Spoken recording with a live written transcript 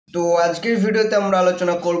তো আজকের ভিডিওতে আমরা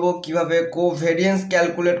আলোচনা করব কিভাবে কোভেরিয়েন্স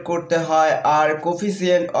ক্যালকুলেট করতে হয় আর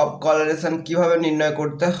কোফিসিয়েন্ট অফ কলারেশন কিভাবে নির্ণয়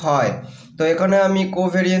করতে হয়। তো এখানে আমি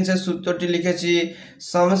কোভেরিয়েন্সের সূত্রটি লিখেছি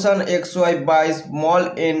summation x Y by small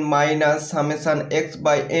N minus summation x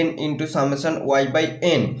by N into summation Y by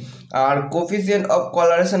N. R coefficient of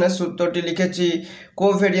কলারেশনের সূত্রটি লিখেছি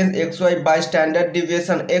covariance x Y by standard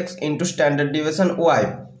deviation x into standard deviation Y.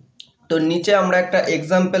 তো নিচে আমরা একটা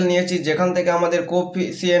এক্সাম্পল নিয়েছি যেখান থেকে আমাদের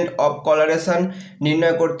কোফিসিয়েন্ট অফ কলারেশন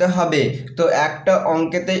নির্ণয় করতে হবে। তো একটা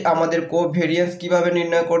অঙ্কেতেই আমাদের কোভেরিয়েন্স কিভাবে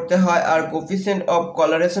নির্ণয় করতে হয় আর কোফিসিয়েন্ট অফ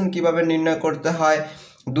কলারেশন কিভাবে নির্ণয় করতে হয়,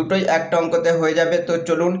 দুটোই একটা অঙ্কতে হয়ে যাবে। তো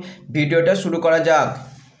চলুন ভিডিওটা শুরু করা যাক।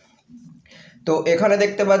 তো এখানে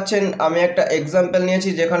দেখতে পাচ্ছেন আমি একটা এক্সাম্পল নিয়েছি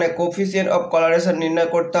যেখানে কোফিসিয়েন্ট অফ কলারেশন নির্ণয়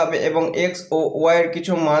করতে হবে এবং এক্স ও ওয়াই এর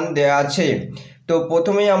কিছু মান দেয়া আছে। তো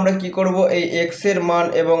প্রথমেই আমরা কি করব, এই এক্স এর মান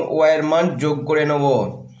এবং ওয়াই এর মান যোগ করে নেব।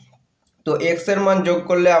 তো এক্স এর মান যোগ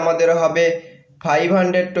করলে আমাদের হবে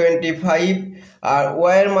 525 আর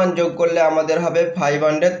ওয়াই এর মান যোগ করলে আমাদের হবে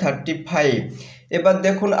 535। এবার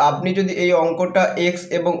দেখুন, আপনি যদি এই অঙ্কটা এক্স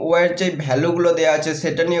এবং ওয়াই এর যে ভ্যালুগুলো দেওয়া আছে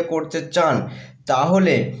সেটা নিয়ে করতে চান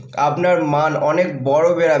তাহলে আপনার মান অনেক বড়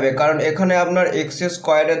বেরাবে, কারণ এখানে আপনার এক্স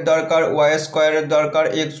স্কোয়ারের দরকার, ওয়াই স্কোয়ারের দরকার,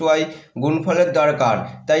 এক্স ওয়াই গুণফলের দরকার।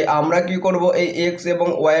 তাই আমরা কি করব, এই এক্স এবং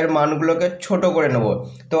ওয়াই এর মানগুলোকে ছোট করে নেব।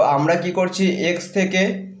 তো আমরা কি করছি, এক্স থেকে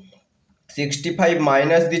 65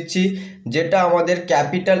 মাইনাস দিচ্ছি, যেটা আমাদের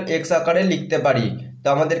ক্যাপিটাল এক্স আকারে লিখতে পারি। তো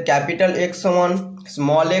আমাদের ক্যাপিটাল এক্স সমান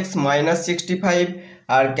স্মল এক্স মাইনাস 65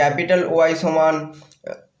 আর ক্যাপিটাল ওয়াই সমান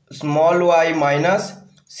স্মল ওয়াই মাইনাস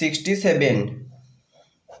 67।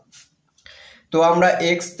 তো আমরা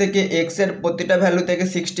এক্স থেকে এক্স এর প্রতিটা ভ্যালু থেকে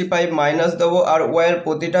 65 মাইনাস দেবো আর ওয়াই এর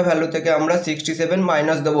প্রতিটা ভ্যালু থেকে আমরা 67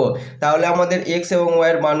 মাইনাস দেবো। তাহলে আমাদের এক্স এবং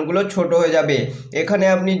ওয়াই এর মানগুলো ছোট হয়ে যাবে। এখানে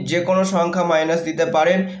আপনি যে কোনো সংখ্যা মাইনাস দিতে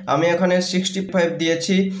পারেন, আমি এখানে 65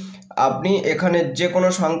 দিয়েছি। আপনি এখানে যে কোনো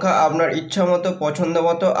সংখ্যা আপনার ইচ্ছা মতো পছন্দ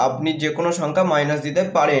মতো আপনি যে কোনো সংখ্যা মাইনাস দিতে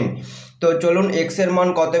পারেন। তো চলুন, এক্স এর মান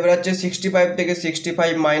কত বেরাচ্ছে, 65 থেকে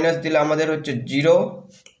 65 মাইনাস দিলে আমাদের হচ্ছে 0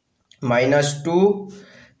 minus 2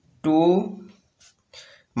 2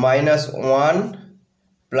 minus 1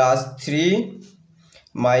 plus 3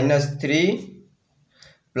 minus 3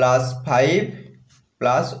 plus 5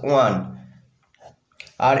 plus 1।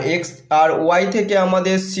 আর এক্স আর ওয়াই থেকে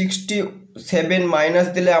আমাদের 67 মাইনাস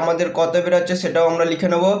দিলে আমাদের কত বেরোচ্ছে সেটাও আমরা লিখে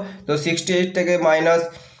নেব। তো 68 থেকে মাইনাস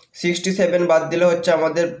 67 বাদ দিলে হচ্ছে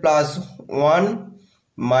আমাদের plus 1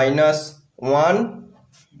 minus 1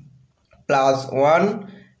 plus 1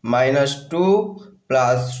 minus 2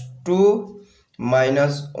 plus 2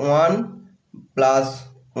 minus 1 plus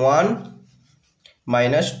 1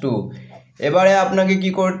 minus 2। এবারে আপনাকে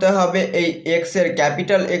কি করতে হবে, এই এক্স এর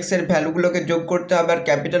ক্যাপিটাল এক্স এর ভ্যালুগুলোকে যোগ করতে হবে আর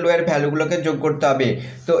ক্যাপিটাল ওয়াই এর ভ্যালুগুলোকে যোগ করতে হবে।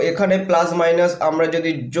 তো এখানে প্লাস মাইনাস আমরা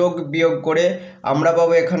যদি যোগ বিয়োগ করে আমরা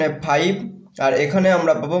পাবো এখানে 5 আর এখানে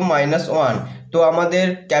আমরা পাবো মাইনাস 1। তো আমাদের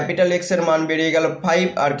ক্যাপিটাল এক্স এর মান বেরিয়ে গেল 5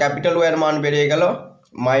 আর ক্যাপিটাল ওয়াই এর মান বেরিয়ে গেল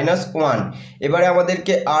মাইনাস 1। এবারে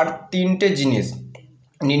আমাদেরকে আর তিনটে জিনিস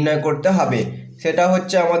নির্ণয় করতে হবে, সেটা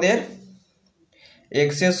হচ্ছে আমাদের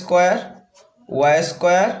এক্স স্কোয়ার, ওয়াই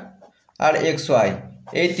স্কোয়ার আর এক্স ওয়াই।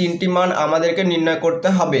 এই তিনটি মান আমাদেরকে নির্ণয় করতে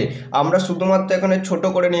হবে। আমরা শুধুমাত্র এখানে ছোট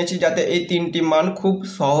করে নিয়েছি যাতে এই তিনটি মান খুব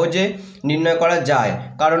সহজে নির্ণয় করা যায়,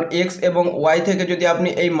 কারণ এক্স এবং ওয়াই থেকে যদি আপনি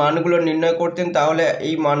এই মানগুলো নির্ণয় করতেন তাহলে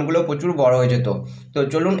এই মানগুলো প্রচুর বড় হয়ে যেত। তো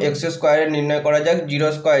চলুন এক্স স্কোয়ারে নির্ণয় করা যাক। 0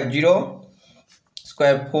 স্কোয়ার 0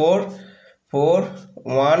 স্কোয়ার 4 4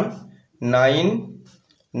 1 9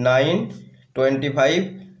 9 25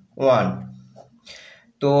 1।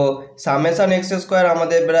 তো সামেশন এক্স স্কোয়ার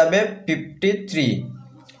আমাদের বেরাবে 53।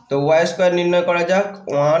 তো ওয়াই স্কোয়ার নির্ণয় করা যাক।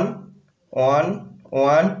 1 1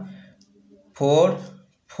 1 4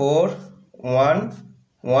 4 1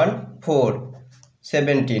 1 4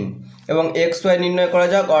 17 এবং এক্স ওয়াই নির্ণয় করা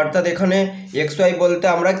যাক। অর্থাৎ এখানে এক্স ওয়াই বলতে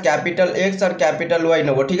আমরা ক্যাপিটাল এক্স আর ক্যাপিটাল ওয়াই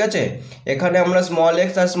নেব, ঠিক আছে। এখানে আমরা স্মল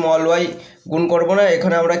এক্স আর স্মল ওয়াই গুণ করব না,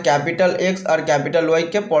 এখানে আমরা ক্যাপিটাল এক্স আর ক্যাপিটাল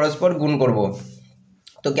ওয়াইকে পরস্পর গুণ করব।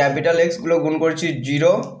 তো ক্যাপিটাল এক্সগুলো গুণ করছি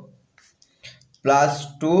 0 plus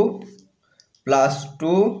 2 plus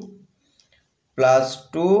 2 plus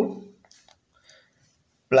 2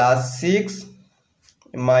 plus 6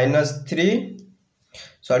 minus 3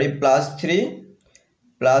 plus 3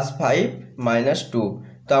 plus 5 minus 2।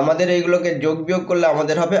 তো আমাদের এইগুলোকে যোগ বিয়োগ করলে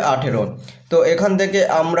আমাদের হবে 18। তো এখান থেকে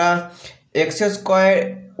আমরা এক্স স্কোয়ার,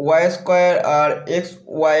 ওয়াই স্কোয়ার আর এক্স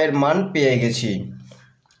ওয়াই এর মান পেয়ে গেছি।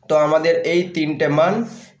 তো আমাদের এই তিনটে মান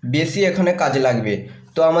বেশি এখানে কাজে লাগবে।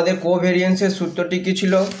 তো আমাদের কোভেরিয়েন্সের সূত্রটি কি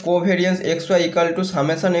ছিল, covariance x Y equal to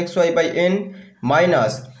summation x Y by N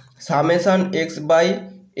minus summation x by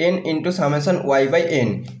N into summation Y by N.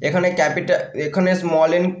 এখানে এখানে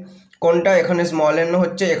স্মল এন কোনটা, এখানে স্মল এন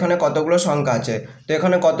হচ্ছে এখানে কতগুলো সংখ্যা আছে, তো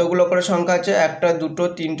এখানে কতগুলো করে সংখ্যা আছে, 1 2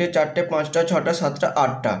 3 4 5 6 7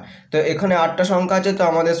 8টা, তো এখানে 8টা সংখ্যা আছে, তো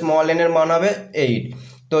আমাদের স্মল এন এর মান হবে 8।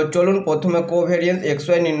 তো চলুন প্রথমে কোভেরিয়েন্স এক্স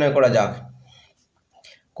ওয়াই নির্ণয় করা যাক।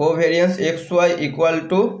 Covariance x Y equal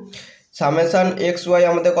to summation x Y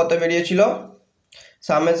আমাদের কত বেরিয়েছিল,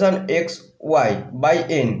 summation x Y by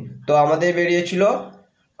N, তো আমাদের বেরিয়েছিল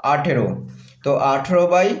 18, তো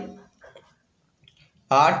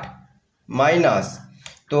 18/8 মাইনাস,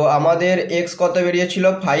 তো আমাদের এক্স কত বেরিয়েছিল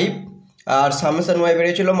 5 আর সামেশন ওয়াই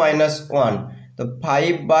বেরিয়েছিল -1, তো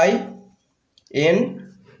 5/n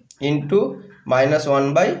ইন্টু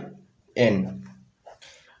 -1/n।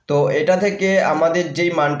 তো এটা থেকে আমাদের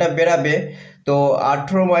যেই মানটা বেরাবে, তো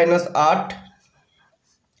 18 - 8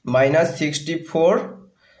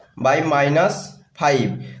 -64/-5,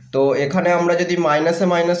 তো এখানে আমরা যদি মাইনাসে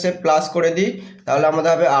মাইনাসে প্লাস করে দিই তাহলে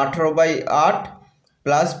আমাদের হবে 18/8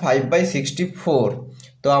 প্লাস 5/64,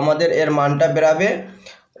 তো আমাদের এর মানটা বেরাবে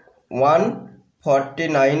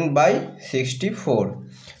 149/64।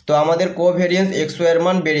 তো আমাদের কোভেরিয়েন্স এক্স ওয়াই এর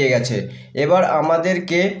মান বেরিয়ে গেছে। এবার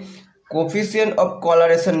আমাদেরকে কোফিসিয়েন্ট অফ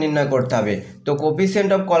কলারেশন নির্ণয় করতে হবে। তো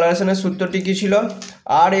কোফিসিয়েন্ট অফ কলারেশনের সূত্রটি কী ছিল,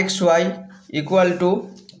 আর x Y equal to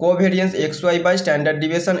covariance x Y by standard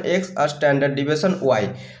deviation x R standard deviation Y.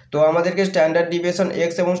 তো আমাদেরকে স্ট্যান্ডার্ড ডিভিয়েশন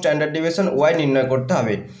এক্স এবং স্ট্যান্ডার্ড ডিভিয়েশন ওয়াই নির্ণয় করতে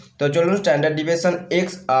হবে। তো চলুন স্ট্যান্ডার্ড ডিভিয়েশন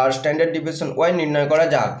এক্স আর স্ট্যান্ডার্ড ডিভিয়েশন ওয়াই নির্ণয় করা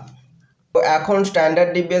যাক। তো এখন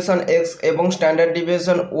স্ট্যান্ডার্ড ডিভিয়েশন এক্স এবং স্ট্যান্ডার্ড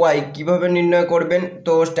ডিভিয়েশন ওয়াই কীভাবে নির্ণয় করবেন,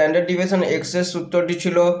 তো স্ট্যান্ডার্ড ডিভিয়েশন এক্সের সূত্রটি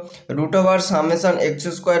ছিল √summation x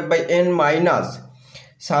square by N minus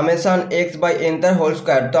summation x by N তার হোল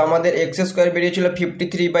স্কোয়ার। তো আমাদের এক্স স্কোয়ার বেরিয়েছিল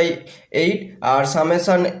 53/8 আর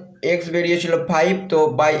সামেশন এক্স বেরিয়েছিল 5, তো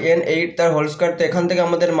বাই এন 8 তার হোল স্কোয়ার। তো এখান থেকে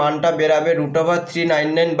আমাদের মানটা বেরাবে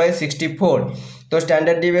 √399/64। তো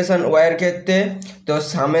স্ট্যান্ডার্ড ডিভিয়েশন ওয়াইয়ের ক্ষেত্রে তো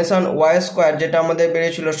সামেশন ওয়াই স্কোয়ার যেটা আমাদের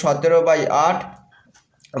বেরিয়েছিল 17/8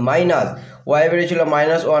 মাইনাস ওয়াই বেরিয়েছিল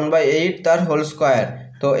 -1/8 তার হোল স্কোয়ার।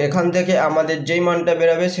 তো এখান থেকে আমাদের যেই মানটা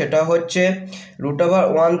বেরাবে সেটা হচ্ছে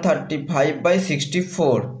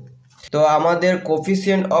 √135/64। তো আমাদের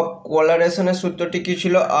কোফিসিয়েন্ট অফ কোলারেশনের সূত্রটি কী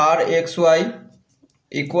ছিল, আর x Y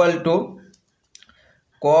equal to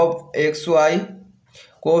gov x Y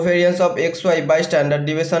covariance of x Y by standard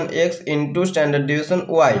deviation x into standard deviation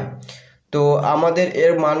Y. তো আমাদের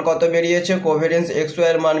এর মান কত বেরিয়েছে, কোভেরিয়েন্স এক্স ওয়াই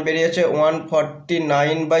এর মান বেরিয়েছে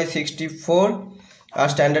 149/64 আর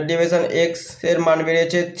স্ট্যান্ডার্ড ডিভিয়েশন এক্স এর মান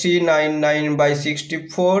বেরিয়েছে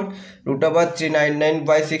 399/64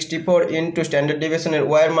 √399/64 ইন্টু স্ট্যান্ডার্ড ডিভিয়েশনের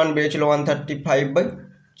ওয়াই এর মান বেরিয়েছিল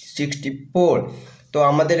 135/64। তো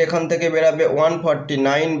আমাদের এখান থেকে বেরাবে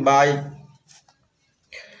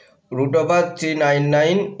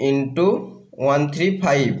 149/√399 ইন্টু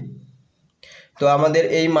 135। তো আমাদের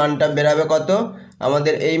এই মানটা বেরাবে কত,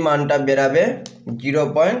 আমাদের এই মানটা বেরাবে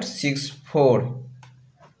 0.64।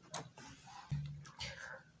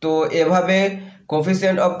 তো এভাবে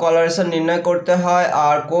কোফিসিয়েন্ট অফ কলারেশন নির্ণয় করতে হয়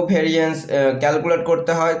আর কোভেরিয়েন্স ক্যালকুলেট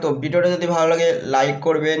করতে হয়। তো ভিডিওটা যদি ভালো লাগে লাইক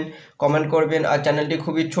করবেন, কমেন্ট করবেন, আর চ্যানেলটি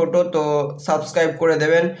খুবই ছোট তো সাবস্ক্রাইব করে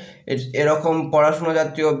দেবেন এরকম পড়াশোনা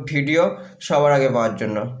জাতীয় ভিডিও সবার আগে পাওয়ার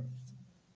জন্য।